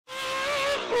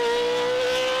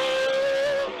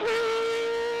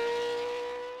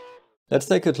Let's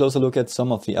take a closer look at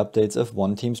some of the updates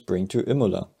F1 teams bring to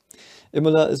Imola.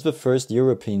 Imola is the first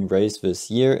European race this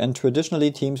year, and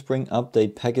traditionally teams bring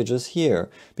update packages here,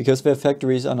 because their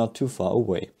factories are not too far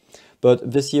away. But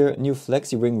this year, new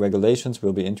flexi-wing regulations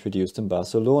will be introduced in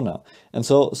Barcelona, and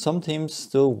so some teams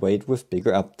still wait with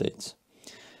bigger updates.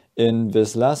 In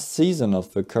this last season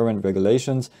of the current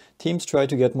regulations, teams try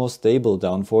to get more stable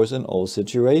downforce in all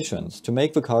situations, to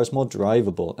make the cars more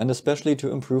drivable and especially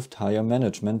to improve tire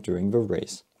management during the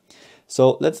race.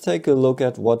 So let's take a look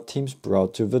at what teams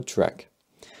brought to the track.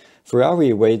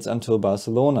 Ferrari waits until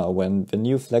Barcelona when the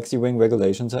new flexi-wing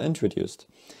regulations are introduced.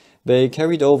 They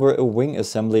carried over a wing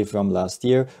assembly from last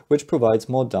year, which provides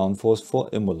more downforce for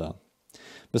Imola.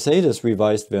 Mercedes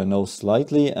revised their nose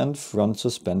slightly and front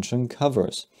suspension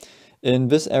covers. In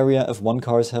this area, F1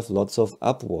 cars have lots of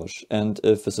upwash, and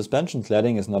if the suspension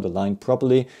cladding is not aligned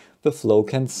properly, the flow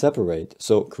can separate,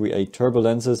 so create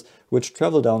turbulences which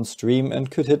travel downstream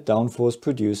and could hit downforce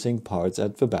producing parts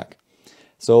at the back.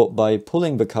 So by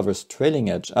pulling the cover's trailing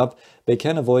edge up, they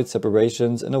can avoid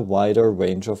separations in a wider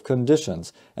range of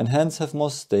conditions, and hence have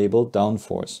more stable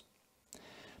downforce.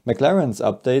 McLaren's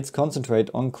updates concentrate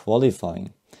on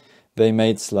qualifying. They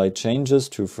made slight changes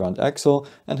to front axle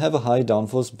and have a high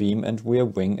downforce beam and rear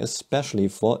wing, especially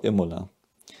for Imola.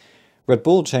 Red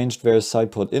Bull changed their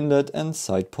side pod inlet and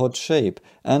side pod shape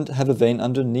and have a vane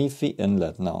underneath the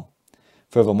inlet now.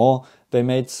 Furthermore, they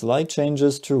made slight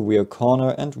changes to rear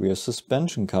corner and rear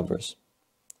suspension covers.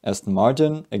 Aston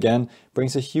Martin, again,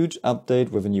 brings a huge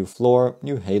update with a new floor,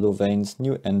 new halo vanes,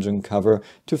 new engine cover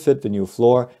to fit the new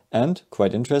floor, and,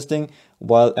 quite interesting,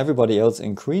 while everybody else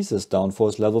increases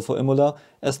downforce level for Imola,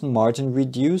 Aston Martin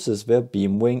reduces their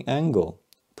beam wing angle,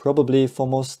 probably for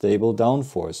more stable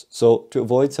downforce, so to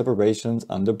avoid separations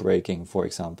under braking, for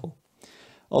example.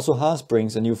 Also, Haas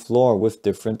brings a new floor with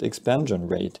different expansion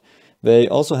rate. They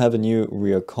also have a new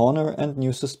rear corner and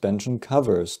new suspension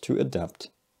covers to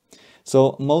adapt.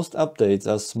 So most updates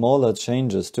are smaller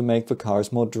changes to make the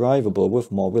cars more drivable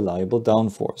with more reliable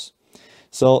downforce.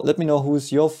 So let me know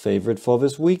who's your favorite for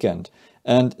this weekend.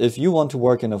 And if you want to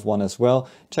work in F1 as well,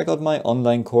 check out my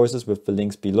online courses with the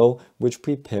links below, which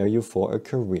prepare you for a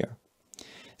career.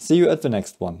 See you at the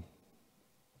next one.